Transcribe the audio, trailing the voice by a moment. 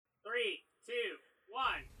3, 2, 1.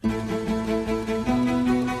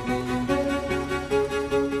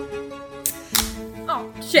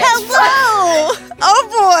 Oh, shit. Hello! Oh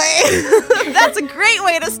boy! That's a great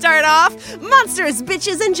way to start off. Monsters,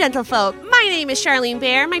 bitches, and gentlefolk. My name is Charlene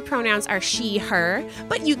Bear. My pronouns are she, her,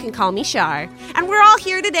 but you can call me Char. And we're all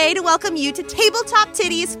here today to welcome you to Tabletop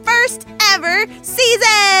Tiddies' first ever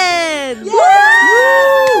season! Woo!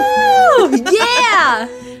 Yeah!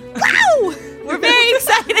 Wow! We're very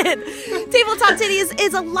excited. Tabletop Tiddies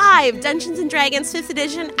is a live Dungeons & Dragons 5th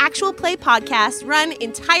edition actual play podcast run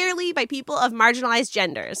entirely by people of marginalized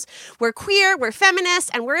genders. We're queer, we're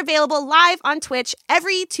feminist, and we're available live on Twitch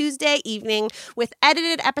every Tuesday evening with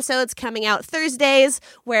edited episodes coming out Thursdays,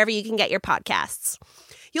 wherever you can get your podcasts.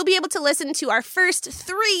 You'll be able to listen to our first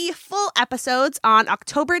 3 full episodes on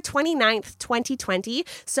October 29th, 2020,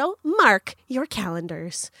 so mark your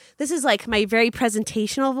calendars. This is like my very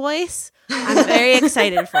presentational voice. I'm very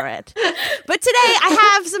excited for it. But today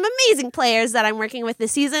I have some amazing players that I'm working with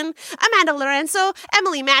this season. Amanda Lorenzo,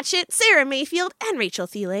 Emily Matchett, Sarah Mayfield, and Rachel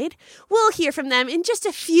Thielade. We'll hear from them in just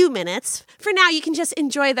a few minutes. For now, you can just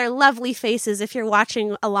enjoy their lovely faces if you're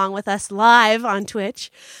watching along with us live on Twitch.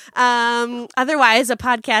 Otherwise, a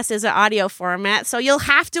podcast is an audio format, so you'll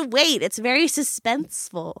have to wait. It's very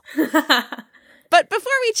suspenseful. But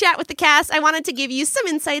before we chat with the cast, I wanted to give you some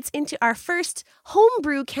insights into our first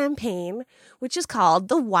homebrew campaign, which is called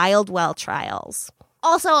the Wild Well Trials.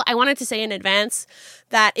 Also, I wanted to say in advance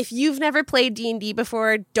that if you've never played D&D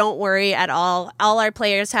before, don't worry at all. All our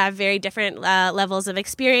players have very different levels of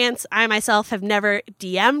experience. I myself have never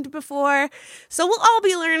DM'd before, so we'll all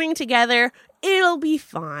be learning together. It'll be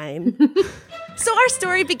fine. So our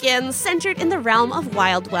story begins centered in the realm of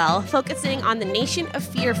Wildwell, focusing on the nation of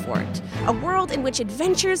Fearfort, a world in which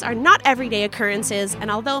adventures are not everyday occurrences,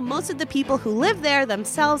 and although most of the people who live there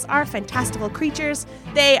themselves are fantastical creatures,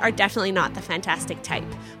 they are definitely not the fantastic type.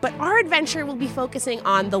 But our adventure will be focusing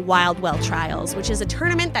on the Wildwell Trials, which is a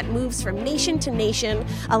tournament that moves from nation to nation,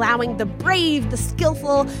 allowing the brave, the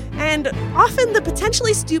skillful, and often the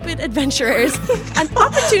potentially stupid adventurers an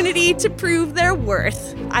opportunity to prove their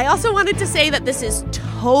worth. I also wanted to say that this is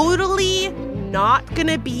totally not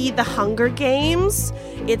gonna be the Hunger Games.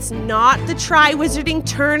 It's not the Tri-Wizarding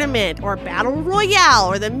Tournament or Battle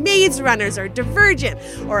Royale or the Maze Runners or Divergent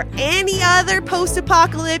or any other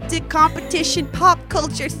post-apocalyptic competition pop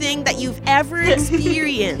culture thing that you've ever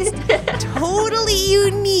experienced. Totally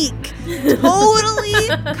unique. Totally,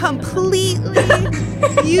 completely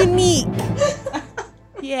unique.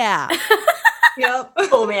 Yeah. Yep.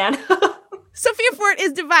 Oh, man. So Fearfort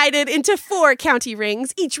is divided into 4 county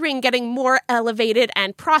rings, each ring getting more elevated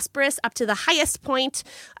and prosperous up to the highest point,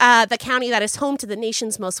 the county that is home to the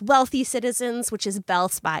nation's most wealthy citizens, which is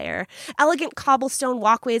Bellspire. Elegant cobblestone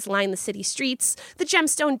walkways line the city streets, the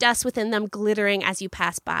gemstone dust within them glittering as you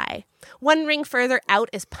pass by. 1 ring further out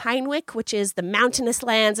is Pinewick, which is the mountainous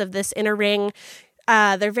lands of this inner ring.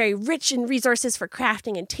 They're very rich in resources for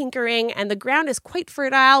crafting and tinkering, and the ground is quite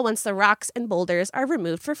fertile once the rocks and boulders are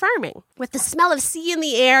removed for farming. With the smell of sea in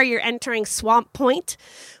the air, you're entering Swamp Point,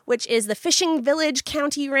 which is the fishing village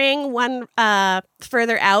county ring. 1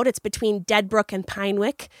 further out, it's between Deadbrook and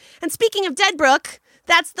Pinewick. And speaking of Deadbrook,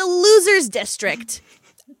 that's the losers district.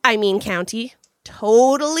 I mean county.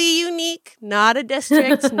 Totally unique, not a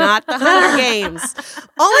district, not the Hunger Games.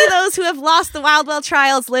 Only those who have lost the Wildwell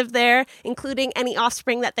Trials live there, including any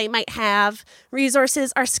offspring that they might have.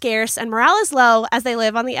 Resources are scarce and morale is low as they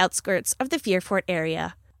live on the outskirts of the Fearfort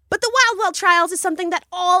area. But the Wildwell Trials is something that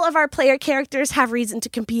all of our player characters have reason to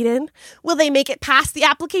compete in. Will they make it past the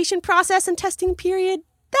application process and testing period?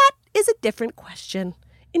 That is a different question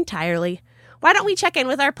entirely. Why don't we check in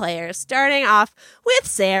with our players, starting off with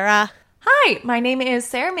Sarah. Hi, my name is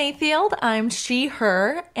Sarah Mayfield. I'm she,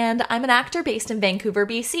 her, and I'm an actor based in Vancouver,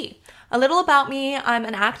 BC. A little about me, I'm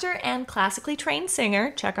an actor and classically trained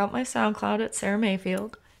singer. Check out my SoundCloud at Sarah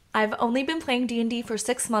Mayfield. I've only been playing D&D for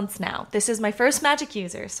 6 months now. This is my first magic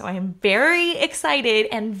user, so I am very excited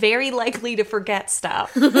and very likely to forget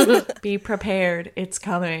stuff. Be prepared, it's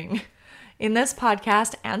coming. In this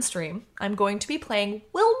podcast and stream, I'm going to be playing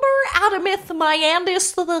Wilbur Adamith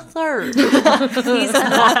Myandis III. He's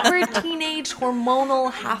an awkward teenage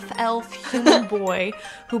hormonal half-elf human boy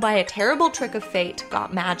who by a terrible trick of fate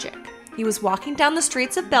got magic. He was walking down the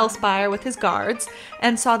streets of Bellspire with his guards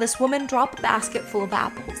and saw this woman drop a basket full of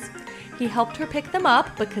apples. He helped her pick them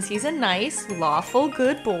up because he's a nice, lawful,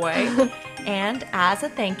 good boy, and as a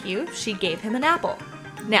thank you, she gave him an apple.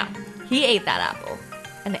 Now, he ate that apple.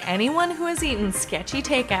 And anyone who has eaten sketchy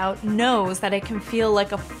takeout knows that it can feel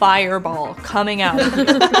like a fireball coming out of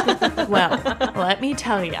you. Well, let me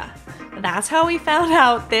tell ya, that's how we found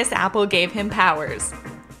out this apple gave him powers.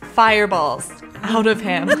 Fireballs out of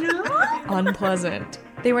him. Unpleasant.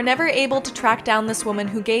 They were never able to track down this woman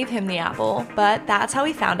who gave him the apple, but that's how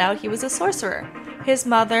he found out he was a sorcerer. His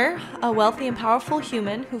mother, a wealthy and powerful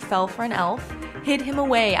human who fell for an elf, hid him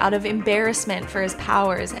away out of embarrassment for his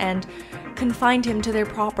powers and confined him to their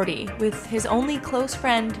property, with his only close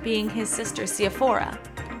friend being his sister Seaphora.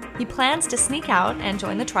 He plans to sneak out and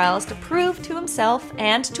join the trials to prove to himself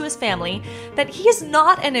and to his family that he is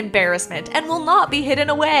not an embarrassment and will not be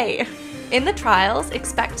hidden away. In the trials,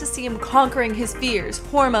 expect to see him conquering his fears,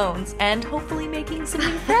 hormones, and hopefully making some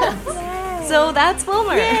new friends. So that's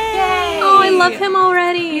Wilmer. Yay! Oh, I love him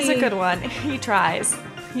already. He's a good one. He tries.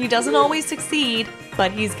 He doesn't always succeed,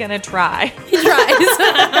 but he's gonna try. He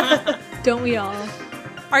tries. Don't we all?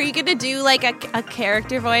 Are you gonna do like a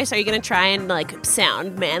character voice? Are you gonna try and like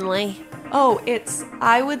sound manly? Oh, it's,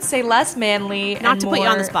 I would say, less manly. Not and to put you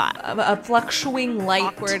on the more spot. A fluctuating light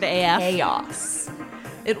Awkward AF. chaos.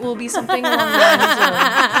 It will be something along the lines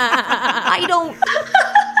of,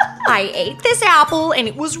 I ate this apple and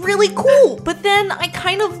it was really cool, but then I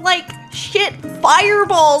kind of like shit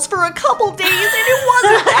fireballs for a couple days and it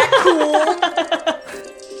wasn't that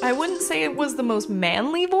cool. I wouldn't say it was the most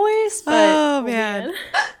manly voice, but Oh man.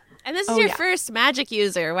 And this is your yeah. first magic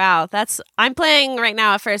user. Wow, I'm playing right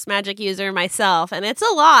now a first magic user myself, and it's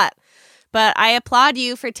a lot. But I applaud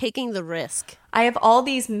you for taking the risk. I have all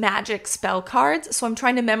these magic spell cards, so I'm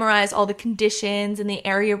trying to memorize all the conditions and the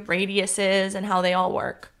area radiuses and how they all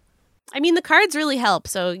work. I mean, the cards really help,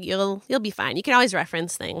 so you'll be fine. You can always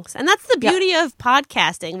reference things. And that's the beauty of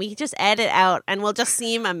podcasting. We can just edit out and we'll just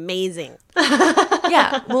seem amazing.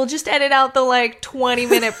 Yeah, we'll just edit out the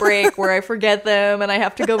 20-minute break where I forget them and I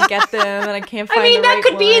have to go get them and I can't find I mean, the that right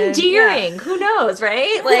could be one. endearing. Who knows,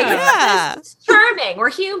 right? Like, Yeah. it's charming.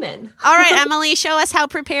 We're human. All right, Emily, show us how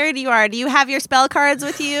prepared you are. Do you have your spell cards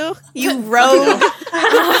with you? You rogue.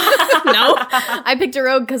 No, I picked a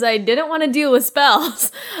rogue because I didn't want to deal with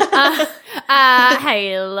spells.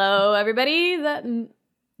 Hello, everybody.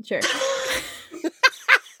 Sure.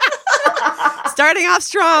 Starting off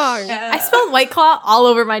strong. I spelled White Claw all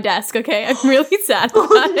over my desk, okay? I'm really sad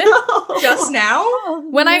about it. Just now?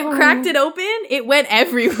 When I cracked it open, it went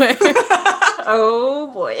everywhere. Oh,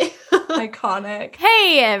 boy. Iconic.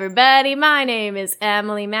 Hey, everybody. My name is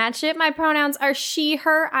Emily Matchett. My pronouns are she,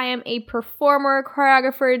 her. I am a performer,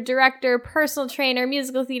 choreographer, director, personal trainer,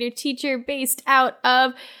 musical theater teacher based out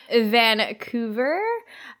of Vancouver.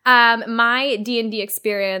 My D&D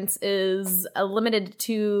experience is limited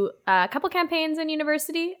to a couple campaigns in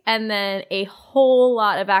university and then a whole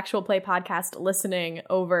lot of actual play podcast listening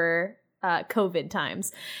over COVID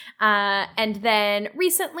times. And then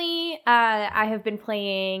recently, I have been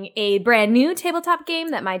playing a brand new tabletop game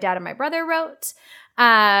that my dad and my brother wrote.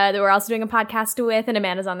 That we're also doing a podcast with, and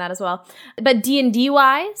Amanda's on that as well. But D&D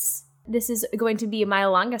wise, this is going to be my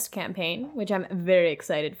longest campaign, which I'm very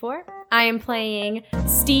excited for. I am playing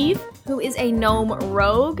Steve, who is a gnome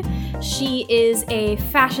rogue. She is a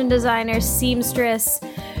fashion designer, seamstress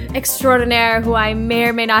extraordinaire who I may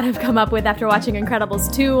or may not have come up with after watching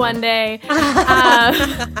Incredibles 2 one day.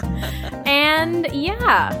 And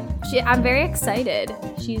yeah, I'm very excited.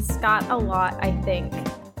 She's got a lot, I think,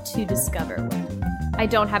 to discover with. I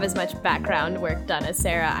don't have as much background work done as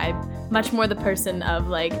Sarah. I'm much more the person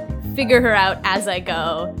of figure her out as I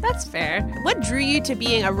go. That's fair. What drew you to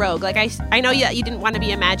being a rogue? I know you didn't want to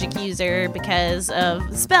be a magic user because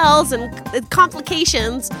of spells and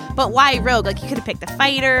complications, but why rogue? You could have picked a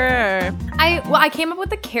fighter or... I came up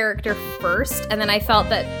with the character first, and then I felt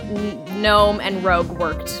that gnome and rogue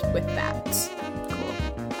worked with that. Cool.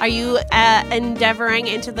 Are you endeavoring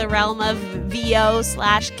into the realm of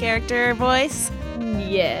VO/character voice?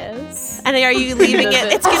 Yes. And are you leaving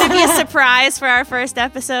it? It's going to be a surprise for our first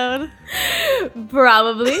episode.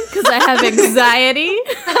 Probably, because I have anxiety.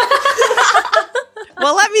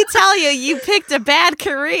 Well, let me tell you, you picked a bad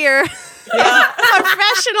career. Yeah.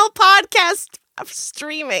 Professional podcast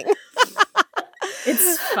streaming.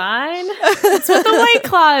 It's fine. It's what the White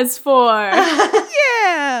Claw is for.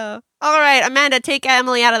 Yeah. All right, Amanda, take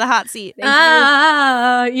Emily out of the hot seat.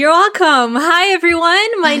 You're welcome. Hi,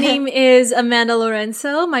 everyone. My name is Amanda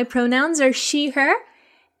Lorenzo. My pronouns are she, her.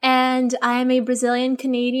 And I am a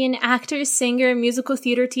Brazilian-Canadian actor, singer, musical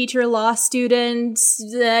theater teacher, law student,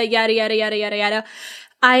 yada, yada, yada, yada, yada.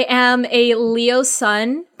 I am a Leo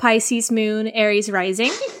sun, Pisces moon, Aries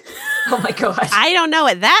rising. Oh my gosh. I don't know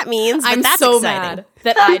what that means, but I'm that's so exciting. mad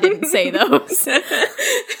that I didn't say those.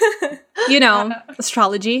 You know,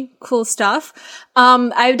 astrology, cool stuff.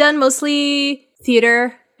 I've done mostly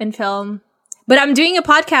theater and film, But I'm doing two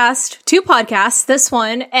podcasts, this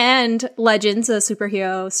one and Legends, a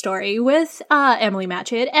superhero story with Emily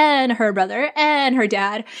Matchett and her brother and her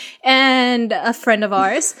dad and a friend of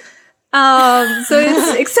ours. So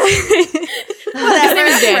it's exciting. Whatever,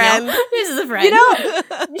 friend. This is a friend. You know,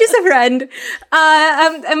 just a friend.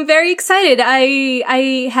 I'm very excited.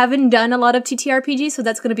 I haven't done a lot of TTRPG, so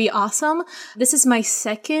that's going to be awesome. This is my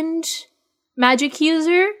second magic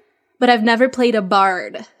user, but I've never played a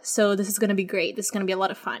bard, so this is going to be great. This is going to be a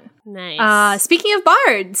lot of fun. Nice. Speaking of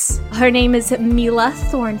bards, her name is Mila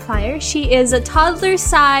Thornfire. She is a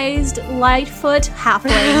toddler-sized Lightfoot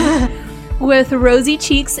halfling with rosy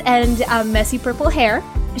cheeks and messy purple hair.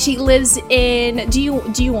 She lives in. Do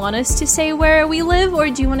you want us to say where we live, or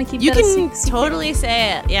do you want to keep? You that a can secret? totally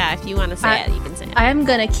say it. Yeah, if you want to say it, you can say it. I'm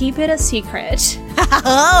gonna keep it a secret.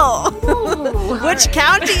 Oh, which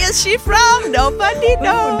county is she from? Nobody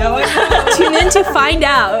knows. No one knows. Tune in to find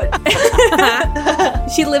out.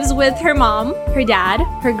 She lives with her mom, her dad,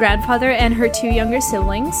 her grandfather, and her two younger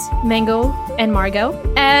siblings, Mango and Margot.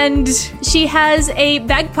 And she has a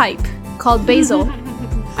bagpipe called Basil.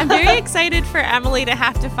 I'm very excited for Emily to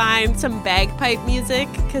have to find some bagpipe music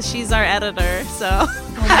because she's our editor. So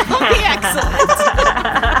that'll be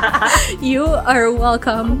excellent. You are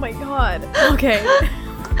welcome. Oh my god. Okay.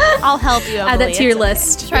 I'll help you, Emily. Add that to your It's okay.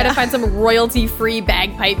 list. Try to find some royalty-free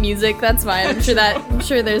bagpipe music. That's fine. I'm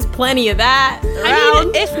sure there's plenty of that I around.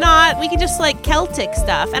 mean, if not, we can just like Celtic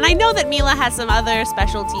stuff. And I know that Mila has some other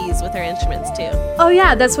specialties with her instruments too. Oh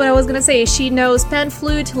yeah, that's what I was gonna say. She knows pan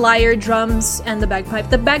flute, lyre, drums, and the bagpipe.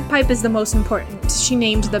 The bagpipe is the most important. She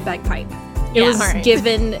named the bagpipe. It Yeah, was alright.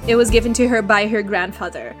 given to her by her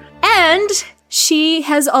grandfather. And she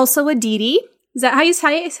has also a deity. Is that how you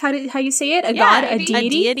say it? How you say it? A god, a deity.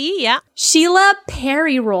 A deity, yeah. Sheila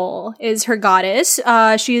Perryroll is her goddess.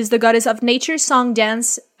 She is the goddess of nature, song,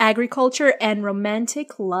 dance, agriculture, and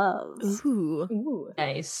romantic love. Ooh.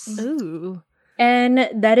 Nice. Ooh. And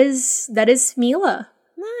that is Mila.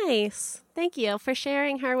 Nice. Thank you for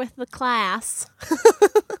sharing her with the class.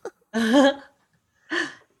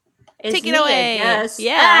 It's Take it me, I away. guess.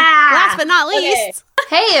 Yeah. Ah! Last but not least. Okay.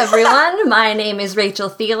 Hey everyone, my name is Rachel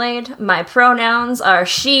Thielade. My pronouns are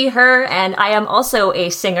she, her, and I am also a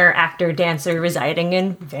singer, actor, dancer residing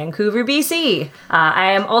in Vancouver, BC.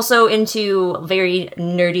 I am also into very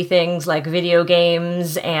nerdy things like video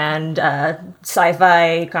games and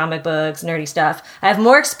sci-fi, comic books, nerdy stuff. I have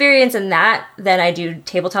more experience in that than I do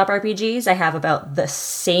tabletop RPGs. I have about the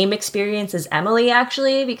same experience as Emily,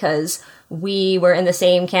 actually, because we were in the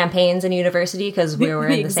same campaigns in university because we were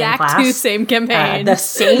in the same class. Two same campaigns. The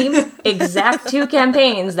same exact two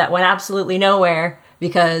campaigns that went absolutely nowhere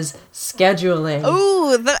because scheduling.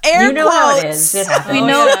 Ooh, the air You know quotes. how it is. It happens.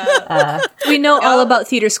 We know all about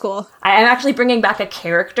theater school. I am actually bringing back a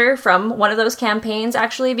character from one of those campaigns,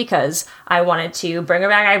 actually, because I wanted to bring her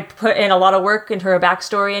back. I put in a lot of work into her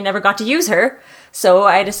backstory and never got to use her. So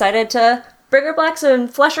I decided to bring her back and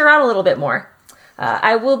flesh her out a little bit more.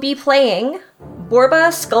 I will be playing Borba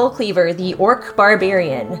Skullcleaver, the Orc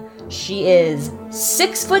Barbarian. She is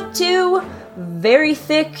 6'2", very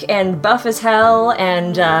thick and buff as hell,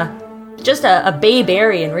 and just a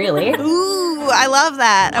Baybarian, really. Ooh, I love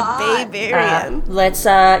that. A Baybarian. Let's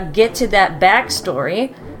get to that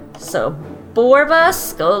backstory. So, Borba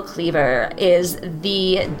Skullcleaver is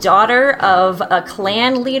the daughter of a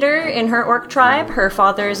clan leader in her orc tribe. Her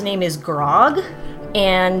father's name is Grog.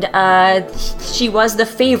 And she was the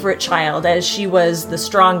favorite child, as she was the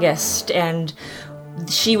strongest, and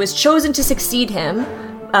she was chosen to succeed him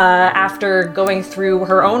after going through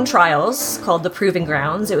her own trials called the Proving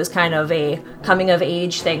Grounds. It was kind of a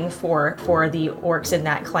coming-of-age thing for the orcs in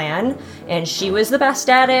that clan, and she was the best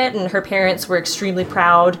at it, and her parents were extremely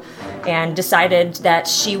proud and decided that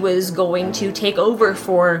she was going to take over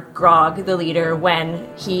for Grog, the leader, when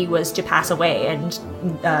he was to pass away and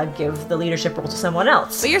give the leadership role to someone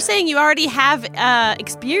else. But you're saying you already have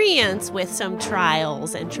experience with some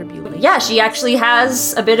trials and tribulations. Yeah, she actually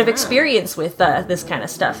has a bit of experience with this kind of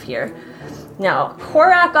stuff here. Now,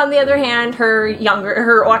 Korak, on the other hand,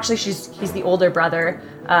 he's the older brother.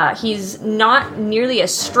 He's not nearly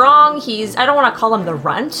as strong. I don't want to call him the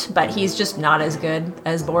runt, but he's just not as good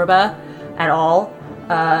as Borba at all.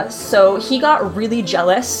 So he got really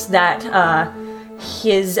jealous that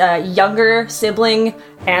his younger sibling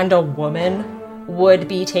and a woman would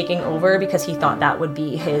be taking over because he thought that would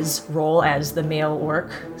be his role as the male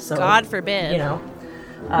orc. So, God forbid. you know.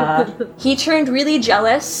 He turned really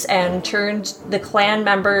jealous and turned the clan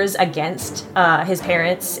members against his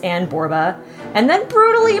parents and Borba, and then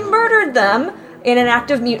brutally murdered them in an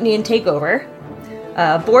act of mutiny and takeover.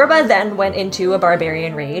 Borba then went into a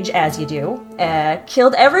barbarian rage, as you do,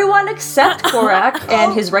 killed everyone except Korak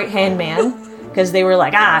and his right-hand man, because they were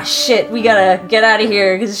like, shit, we gotta get out of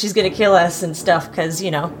here because she's gonna kill us and stuff, because,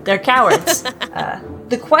 they're cowards.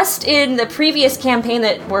 The quest in the previous campaign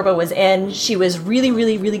that Borba was in, she was really,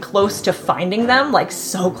 really, really close to finding them, like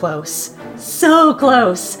so close. So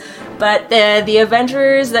close. But the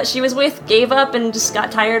adventurers that she was with gave up and just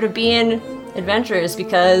got tired of being adventurers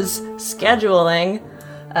because scheduling.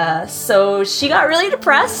 So she got really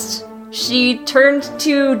depressed. She turned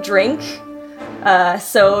to drink.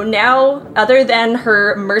 So now, other than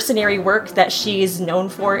her mercenary work that she's known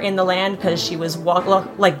for in the land, because she was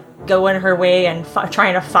going her way and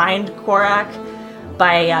trying to find Korak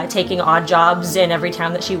by taking odd jobs in every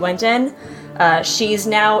town that she went in, she's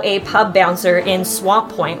now a pub bouncer in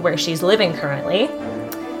Swamp Point, where she's living currently.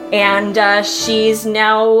 And she's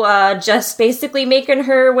now just basically making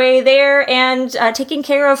her way there and taking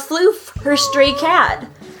care of Floof, her stray cat.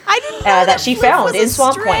 I didn't know that she found in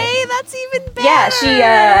Swamp Point. That's even better. Yeah, she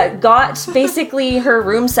got basically her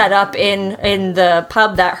room set up in the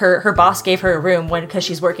pub that her boss gave her a room because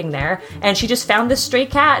she's working there, and she just found this stray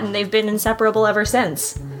cat, and they've been inseparable ever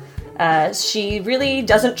since. She really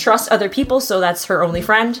doesn't trust other people, so that's her only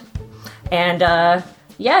friend. And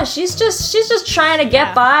she's just trying to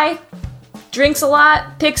get by. Drinks a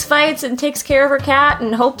lot, picks fights, and takes care of her cat,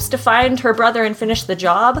 and hopes to find her brother and finish the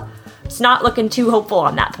job. It's not looking too hopeful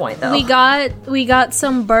on that point, though. We got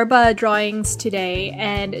some Borba drawings today,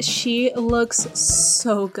 and she looks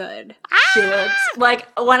so good. She looks like,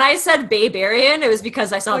 when I said Babarian, it was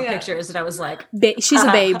because I saw pictures and I was like, she's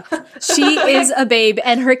a babe. She is a babe,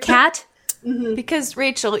 and her cat. Mm-hmm. Because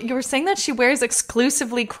Rachel, you were saying that she wears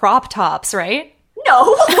exclusively crop tops, right?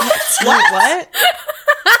 No. What?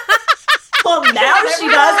 Well, now she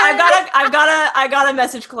does. I gotta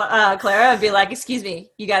message Clara and be like, excuse me,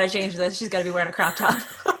 you gotta change this. She's gotta be wearing a crop top.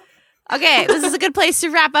 Okay, this is a good place to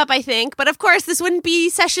wrap up, I think. But of course, this wouldn't be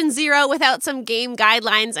session 0 without some game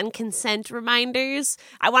guidelines and consent reminders.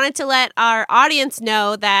 I wanted to let our audience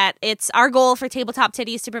know that it's our goal for Tabletop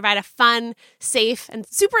Tiddies to provide a fun, safe, and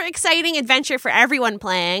super exciting adventure for everyone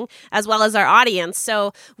playing, as well as our audience.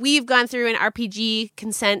 So we've gone through an RPG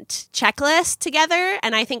consent checklist together,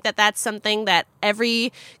 and I think that that's something that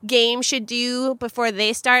every game should do before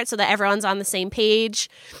they start so that everyone's on the same page.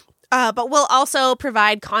 But we'll also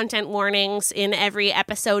provide content warnings in every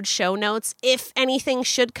episode show notes if anything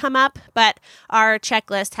should come up. But our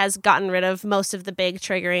checklist has gotten rid of most of the big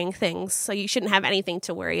triggering things, so you shouldn't have anything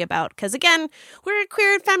to worry about. Because again, we're a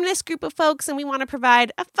queer and feminist group of folks, and we want to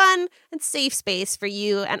provide a fun and safe space for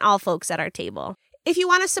you and all folks at our table. If you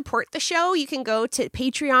want to support the show, you can go to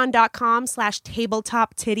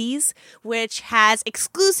patreon.com/tabletoptitties, which has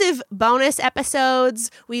exclusive bonus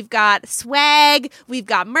episodes. We've got swag, we've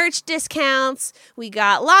got merch discounts, we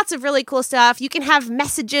got lots of really cool stuff. You can have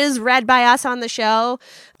messages read by us on the show.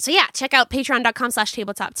 So yeah, check out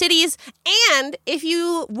patreon.com/tabletoptitties. And if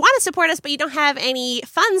you want to support us but you don't have any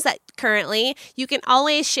funds that currently, you can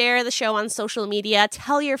always share the show on social media,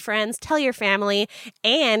 tell your friends, tell your family,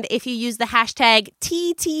 and if you use the hashtag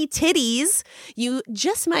TTTiddies, you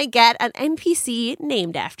just might get an NPC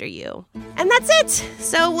named after you. And that's it.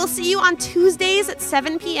 So we'll see you on Tuesdays at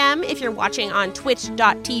 7 p.m. if you're watching on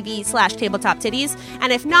twitch.tv/tabletoptitties.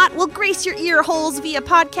 And if not, we'll grace your ear holes via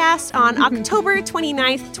podcast on October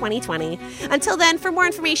 29th, 2020. Until then, for more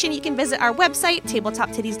information, you can visit our website,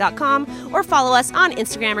 tabletoptitties.com, or follow us on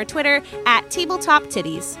Instagram or Twitter at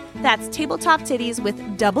tabletoptitties. That's Tabletop Tiddies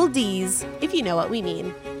with double D's, if you know what we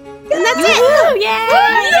mean. And that's it!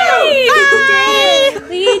 Yay! Bye!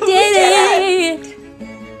 We did it!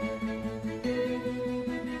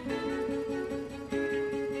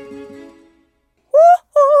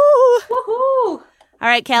 Woohoo! All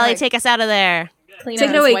right, Kelly, take us out of there. Take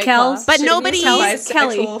it away, Kel. But nobody...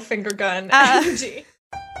 Bisexual finger gun energy.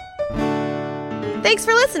 Thanks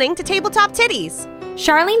for listening to Tabletop Tiddies.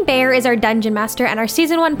 Charlene Bayer is our Dungeon Master, and our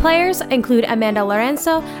Season 1 players include Amanda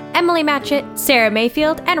Lorenzo, Emily Matchett, Sarah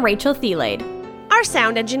Mayfield, and Rachel Thielade. Our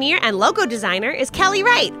sound engineer and logo designer is Kelly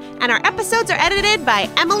Wright, and our episodes are edited by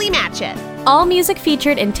Emily Matchett. All music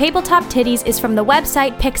featured in Tabletop Tiddies is from the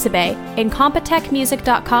website Pixabay,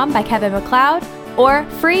 incompetechmusic.com by Kevin MacLeod, or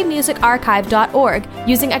freemusicarchive.org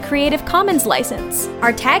using a Creative Commons license.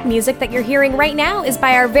 Our tag music that you're hearing right now is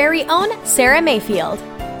by our very own Sarah Mayfield.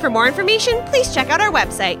 For more information, please check out our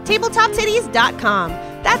website, tabletoptitties.com.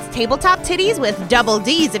 That's Tabletop Tiddies with double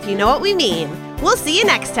D's, if you know what we mean. We'll see you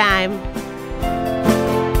next time.